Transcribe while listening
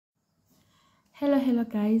Hello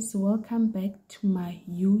guys, welcome back to my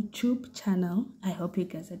YouTube channel. I hope you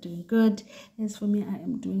guys are doing good. As for me, I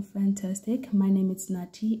am doing fantastic. My name is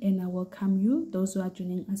Nati and I welcome you, those who are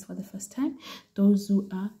joining us for the first time, those who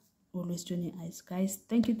are always joining us. Guys,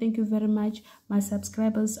 thank you very much. My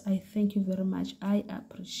subscribers, I thank you very much. I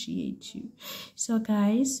appreciate you. So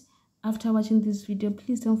guys, after watching this video,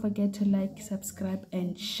 please don't forget to like, subscribe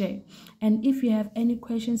and share. And if you have any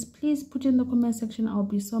questions, please put in the comment section. I'll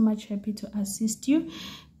be so much happy to assist you.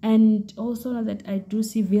 And also know that I do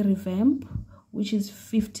CV revamp, which is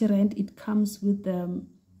 50 rand. It comes with the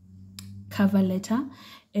cover letter.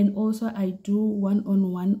 And also I do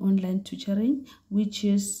one-on-one online tutoring, which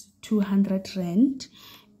is 200 rand.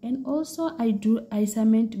 And also I do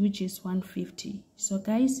assignment, which is 150. So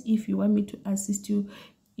guys, if you want me to assist you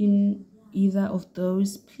in either of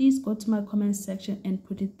those, please go to my comment section and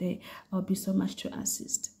put it there. I'll be so much to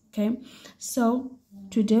assist. Okay, so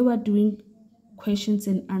today we're doing questions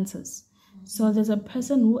and answers. So there's a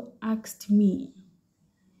person who asked me,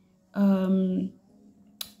 I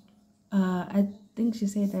think she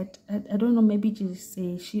said that, I don't know, maybe she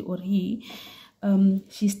say she or he,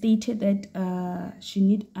 she stated that she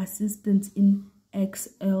need assistance in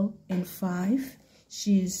Excel and 5.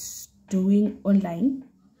 She's doing online.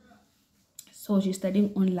 So she's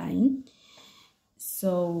studying online,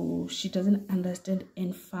 so she doesn't understand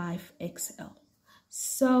N5 Excel.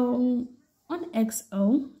 So on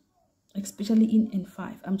Excel, especially in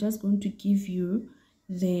N5, I'm just going to give you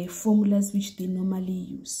the formulas which they normally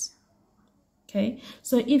use. Okay,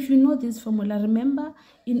 so if you know this formula, remember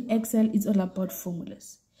in Excel it's all about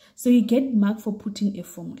formulas. So you get marked for putting a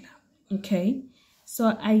formula. Okay,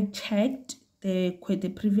 so I checked the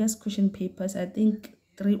previous question papers, I think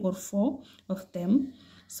 3 or 4 of them.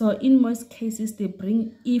 So in most cases they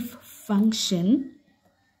bring if function.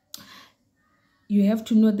 You have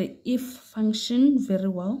to know the if function very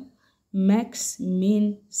well, max,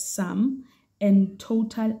 min, sum, and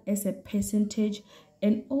total as a percentage,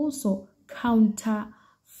 and also counter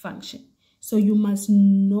function. So you must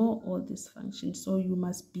know all these functions, so you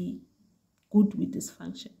must be good with this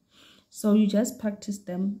function. So you just practice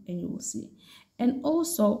them and you will see. And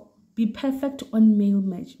also be perfect on mail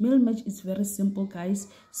match. Mail match is very simple, guys,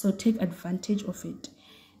 so take advantage of it.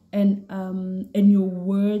 And your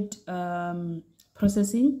word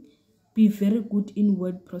processing, be very good in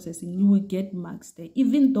word processing. You will get marks there,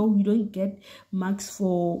 even though you don't get marks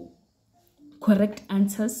for correct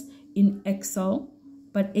answers in Excel,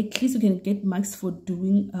 but at least you can get marks for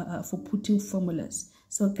doing for putting formulas.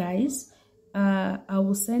 So guys, I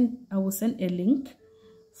will send a link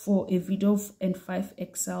for a video of N5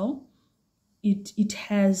 Excel. It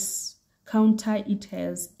has counter, it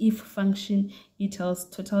has if function, it has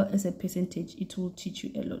total as a percentage. It will teach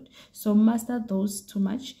you a lot. So master those too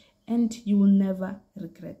much and you will never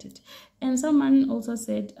regret it. And someone also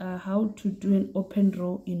said how to do an open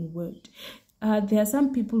row in Word. There are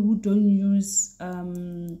some people who don't use,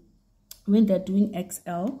 when they're doing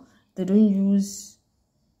Excel, they don't use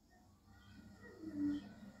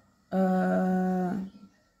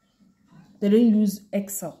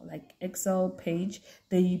Excel, like Excel page.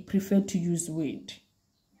 They prefer to use Word.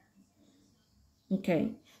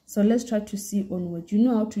 Okay, so let's try to see on Word. You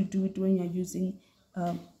know how to do it when you're using,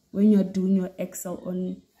 when you're doing your Excel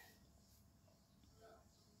on.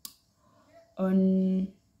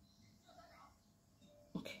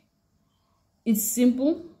 Okay, it's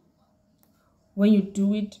simple when you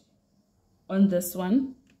do it on this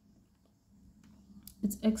one.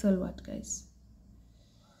 It's Excel what, guys?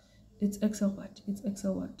 It's Excel what? It's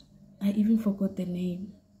Excel what? I even forgot the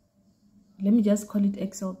name. Let me just call it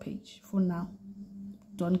Excel page for now.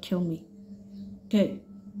 Don't kill me. Okay.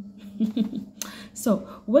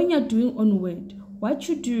 So when you're doing on Word, what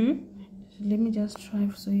you do, let me just try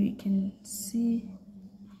so you can see.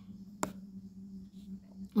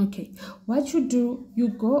 Okay, what you do, you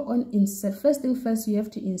go on insert. First thing first, you have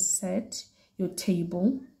to insert your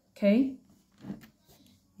table. Okay,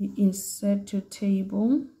 you insert your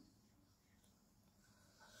table.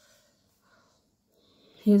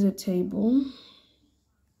 Here's a table.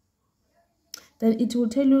 Then it will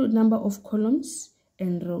tell you number of columns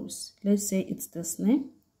and rows. Let's say it's this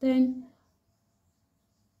name. Then,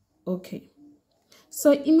 okay.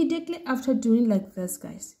 So immediately after doing like this,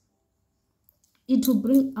 guys, it will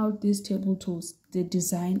bring out these table tools, the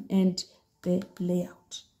design and the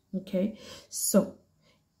layout. Okay. So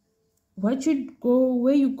what you go,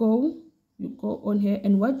 where you go on here,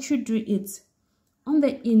 and what you do is on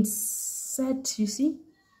the insert, you see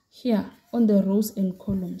here on the rows and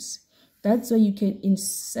columns, that's where you can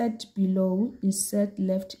insert below, insert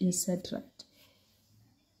left, insert right.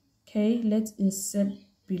 Okay, let's insert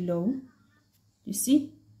below. You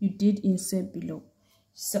see, you did insert below.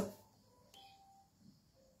 So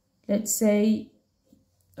let's say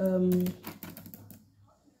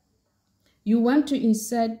you want to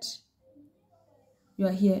insert, you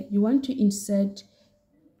are here, you want to insert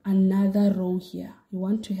another row here. You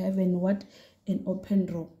want to have an open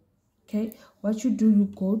row. Okay, what you do, you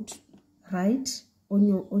go to right on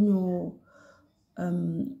your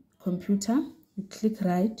computer, you click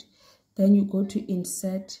right, then you go to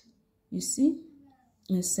insert. You see,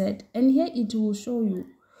 insert, and here it will show you,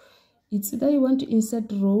 it's either you want to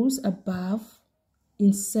insert rows above,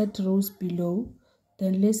 insert rows below,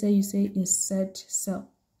 then let's say you say insert cell.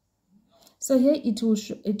 So here it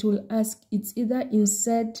will ask, it's either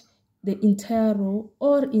insert the entire row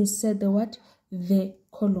or insert the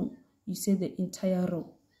column. You say the entire row,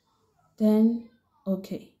 then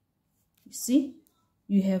okay, you see,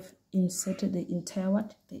 you have inserted the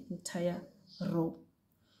entire row.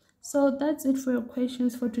 So that's it for your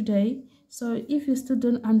questions for today. So if you still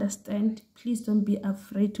don't understand, please don't be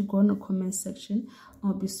afraid to go in the comment section.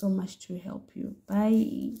 I'll be so much to help you.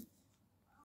 Bye.